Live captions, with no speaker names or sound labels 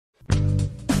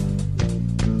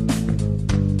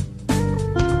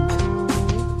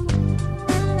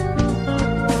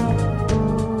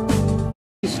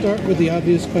start with the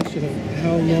obvious question of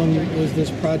how long was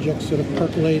this project sort of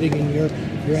percolating in your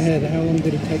head? How long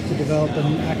did it take to develop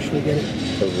and actually get it?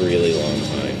 A really long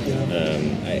time.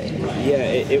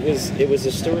 Yeah. It was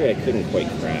a story I couldn't quite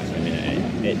crack. I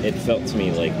mean, it felt to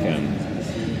me like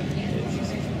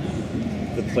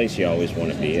the place you always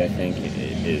want to be, I think,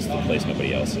 is the place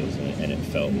nobody else is. And it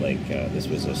felt like this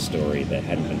was a story that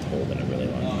hadn't been told in a really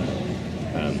long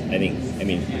time. I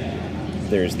mean,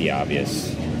 there's the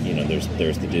obvious,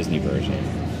 there's the Disney version,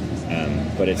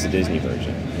 but it's a Disney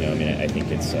version. I mean, I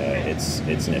think it's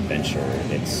an adventure.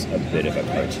 It's a bit of a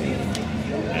cartoon,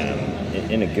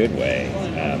 in a good way,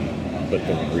 but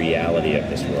the reality of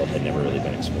this world had never really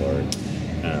been explored.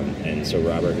 And so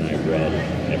Robert and I read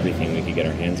everything we could get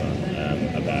our hands on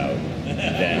about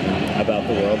them, about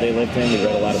the world they lived in. We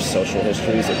read a lot of social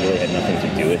histories that really had nothing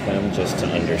to do with them, just to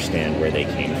understand where they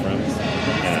came from,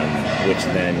 which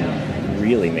then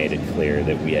really made it clear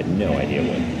that we had no idea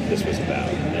what this was about.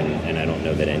 And I don't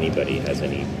know that anybody has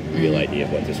any real idea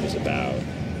of what this was about,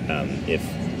 if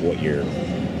what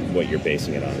you're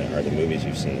basing it on are the movies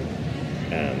you've seen.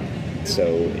 So,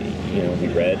 we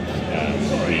read,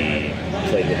 we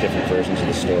played with different versions of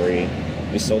the story.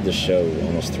 We sold the show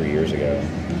almost 3 years ago.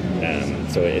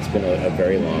 So it's been a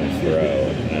very long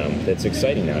throw. It's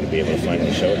exciting now to be able to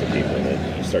finally show it to people,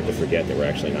 that you start to forget that we're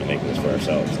actually not making this for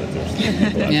ourselves, that there's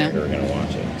people out there who are going to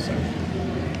watch it.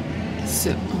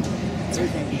 So.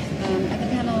 At the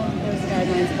panel, there was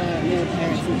guidelines about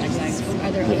pirates and sex acts.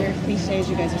 Are there other cliches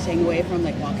you guys are staying away from,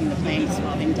 like walking the plank,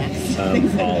 swabbing decks?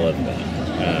 All of them.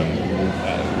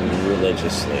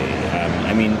 Religiously.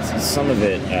 I mean, some of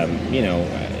it,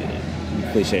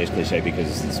 cliche is cliche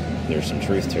because there's some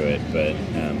truth to it, but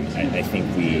I think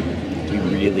we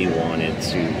really wanted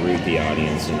to root the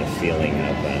audience in the feeling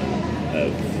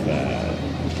of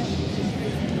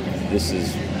this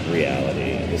is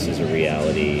reality. This is a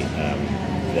reality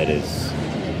that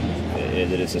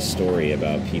is a story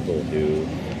about people who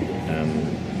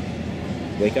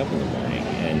wake up in the morning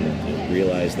and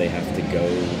realize they have to go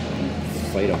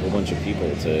fight a whole bunch of people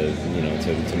to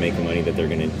make the money that they're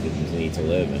going to need to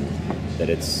live, and that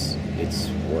it's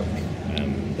work.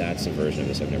 That's a version of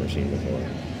this I've never seen before.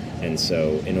 And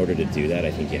so in order to do that,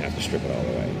 I think you have to strip it all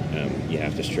away. You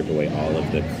have to strip away all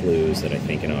of the clues that I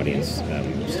think an audience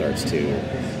starts to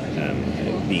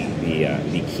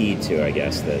be key to, I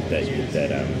guess, that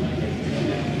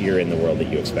you're in the world that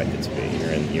you expect it to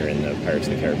be. You're in the Pirates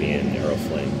of the Caribbean, Errol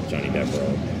Flynn, Johnny Depp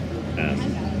world.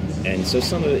 And so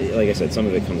some of it, like I said, some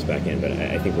of it comes back in, but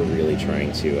I think we're really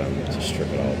trying to strip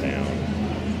it all down,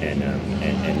 and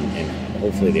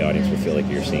hopefully the audience will feel like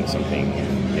you're seeing something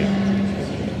new.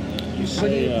 You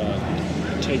say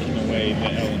taking away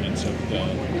the elements of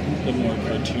the more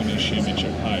cartoonish image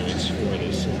of pirates for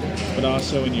this, but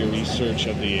also in your research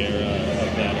of the era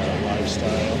of that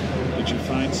lifestyle, did you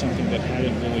find something that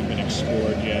hadn't really been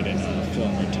explored yet in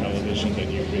film or television that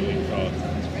you really thought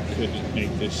could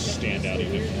make this stand out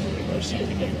even more, or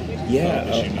something you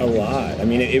a lot. I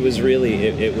mean, it was really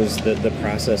it was the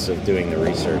process of doing the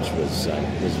research was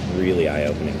really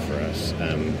eye-opening for us.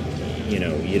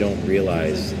 You don't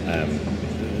realize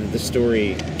the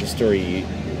story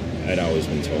I'd always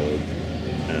been told,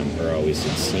 or always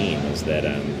had seen, is that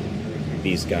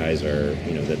these guys are,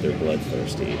 that they're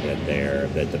bloodthirsty,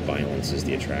 that the violence is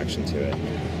the attraction to it.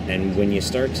 And when you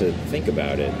start to think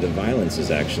about it, the violence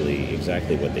is actually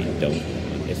exactly what they don't want.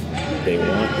 If they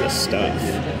want the stuff,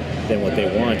 then what they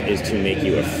want is to make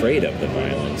you afraid of the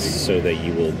violence so that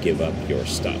you will give up your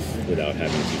stuff without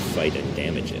having to fight and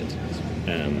damage it.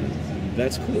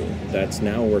 That's cool.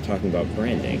 Now we're talking about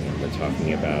branding. We're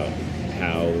talking about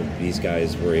how these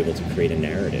guys were able to create a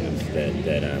narrative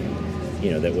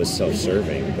that was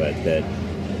self-serving, but that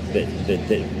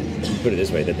put it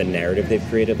this way, that the narrative they've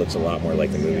created looks a lot more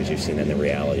like the movies you've seen than the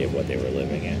reality of what they were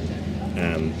living in.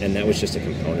 And that was just a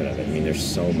component of it. I mean, there's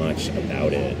so much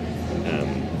about it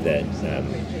that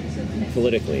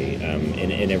politically,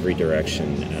 in every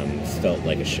direction, felt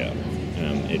like a show.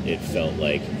 It felt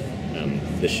like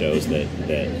the shows that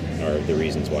are the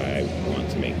reasons why I want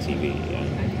to make TV,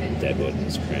 Deadwood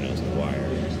and Sopranos and The Wire.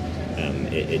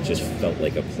 It just felt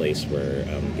like a place where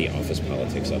the office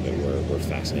politics of it were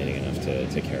fascinating enough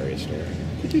to carry a story.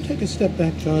 Could you take a step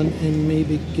back, John, and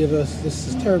maybe give us, this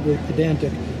is terribly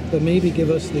pedantic, but maybe give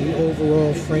us the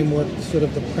overall framework, sort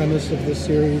of the premise of this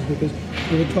series, because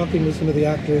we were talking with some of the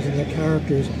actors and the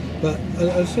characters, but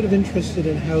I was sort of interested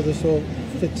in how this all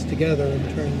fits together in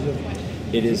terms of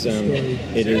It is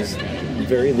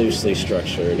very loosely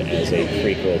structured as a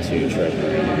prequel to Treasure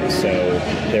Island. So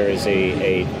there is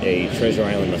a Treasure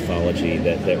Island mythology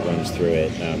that runs through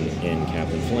it in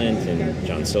Captain Flint and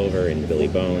John Silver and Billy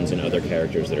Bones and other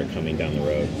characters that are coming down the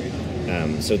road.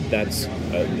 So that's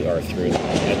our through.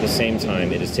 At the same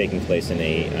time, it is taking place in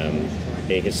a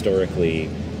historically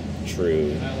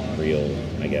true, real,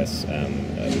 I guess,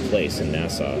 place in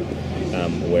Nassau,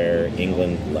 where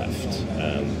England left,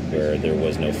 where there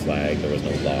was no flag, there was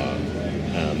no law,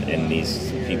 and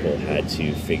these people had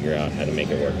to figure out how to make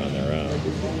it work on their own.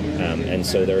 And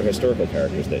so there are historical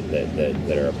characters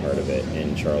that are a part of it,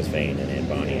 and Charles Vane and Anne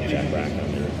Bonny and Jack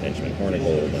Rackham and Benjamin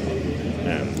Hornigold,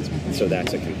 and so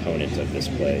that's a component of this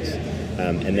place.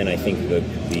 And then I think the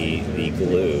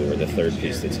glue, or the third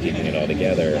piece that's keeping it all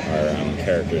together, are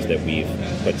characters that we've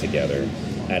put together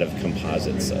out of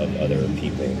composites of other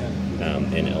people,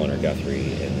 and Eleanor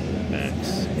Guthrie and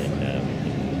Max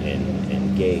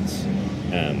and Gates,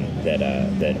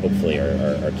 that hopefully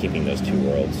are keeping those two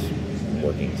worlds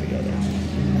working together.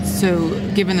 So,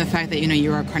 given the fact that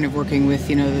you are kind of working with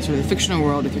the sort of fictional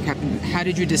world with your captain, how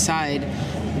did you decide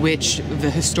which of the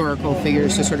historical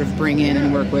figures to sort of bring in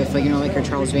and work with, like your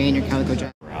Charles Vane, your Calico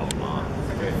Jack?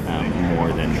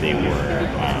 More than they were.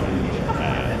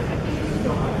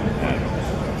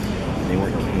 They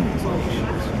weren't kings of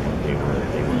nations.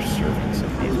 They were servants of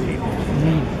these people,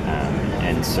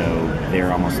 and so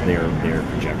they're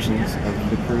projections of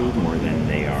the crew more than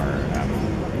they are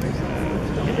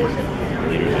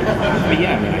leaders. But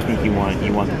yeah, I mean, I think you want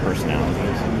the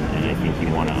personalities, and I think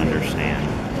you want to understand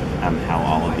how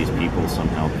all of these people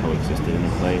somehow coexisted in a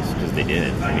place, because they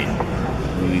did. I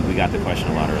mean, we got the question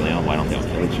a lot early on, why don't they all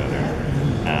kill each other?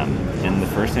 And the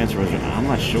first answer was, I'm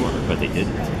not sure, but they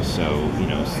didn't. So,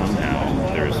 somehow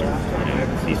there's,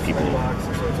 these people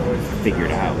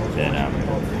figured out that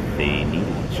they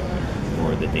needed each other,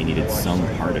 or that they needed some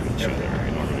part of each other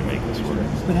in order to make this work.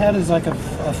 But how does a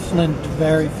Flint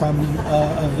vary from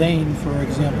a Vane, for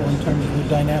example, in terms of the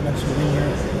dynamics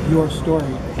within your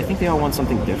story? I think they all want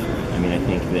something different. I mean, I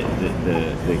think that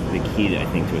the key, I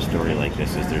think, to a story like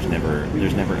this is there's never a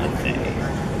they.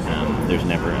 There's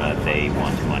never a they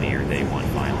want money, or they want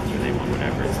violence, or they want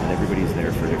whatever. It's that everybody's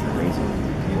there for different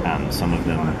reasons. Some of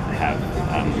them have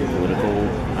political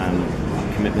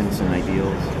commitments and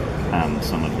ideals.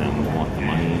 Some of them want the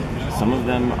money. Some of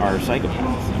them are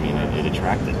psychopaths. I mean, it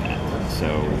attracted that. So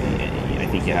I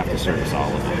think you have to service all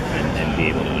of them and be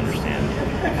able to understand.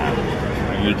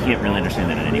 You can't really understand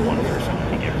that in any one person.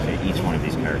 I think each one of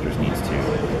these characters needs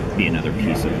to be another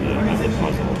piece of the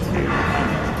puzzle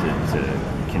to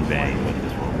convey what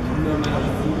this world is.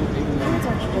 It's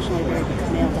are traditionally very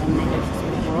male-dominated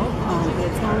world, but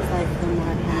it sounds like the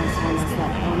more Hannah's telling us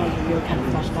that you're really kind of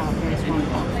fleshed out, very strong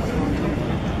conflict.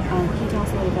 Can you tell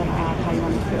us a little bit about how you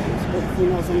wanted to put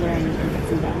females in there and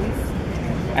fits and downs?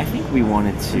 I think we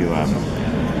wanted to,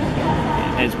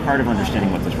 as part of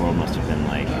understanding what this world must have been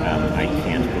like, I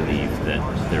can't believe that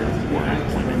there weren't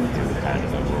women who had a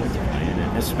role to play in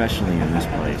it, especially in this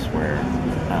place where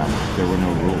there were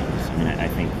no rules. I mean, I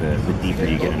think the deeper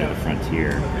you get into the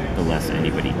frontier, the less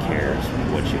anybody cares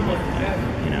what you look like.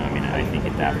 I think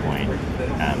at that point,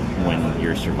 when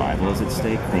your survival is at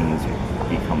stake, things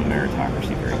become a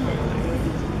meritocracy very quickly.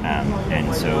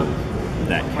 And so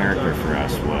that character for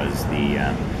us was the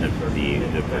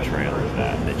portrayal of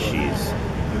that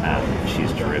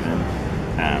she's driven,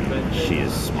 she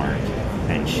is smart,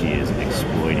 and she is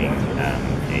exploiting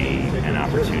an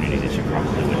opportunity that you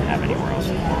probably wouldn't have anywhere else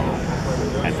in the world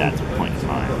at that point in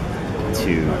time,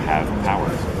 to have power,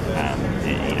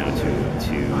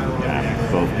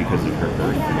 both because of her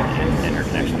birth and her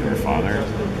connection to her father,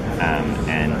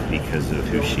 and because of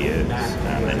who she is,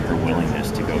 and her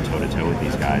willingness to go toe-to-toe with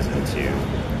these guys, and to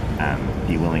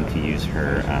be willing to use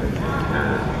her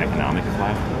economic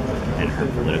clout and her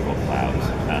political clout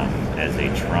as a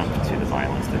trump to the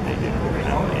violence that they do.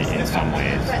 In some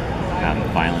ways,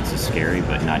 violence is scary,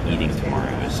 but not eating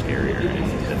tomorrow is scarier,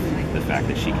 and the fact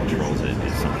that she controls it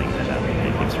is something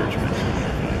that gives her a tremendous amount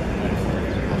of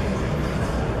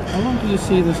How long do you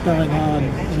see this going on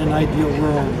in an ideal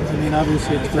world? I mean,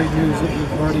 obviously it's great news that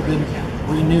you've already been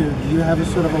renewed. Do you have a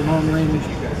sort of a long-range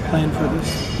plan for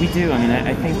this? We do. I mean,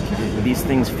 I think these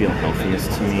things feel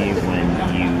healthiest to me when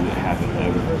you have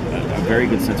a very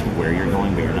good sense of where you're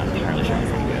going, but you're not entirely sure how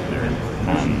you're going to get there.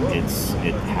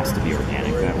 It has to be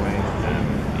organic that way.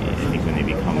 I think when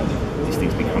these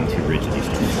things become too rigid, you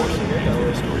start forcing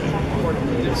the story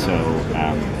to. So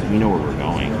we know where we're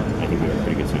going. I think we have a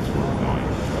pretty good sense of where we're going.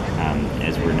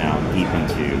 As we're now deep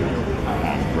into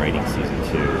writing season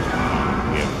 2, we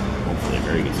have hopefully a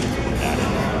very good sense of what that is.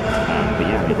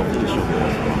 yeah, I mean, hopefully the show will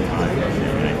last a long time.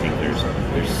 And I think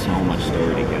there's so much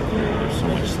story to get through. There's so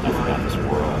much stuff about this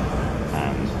world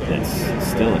that's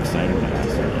still exciting to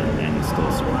us.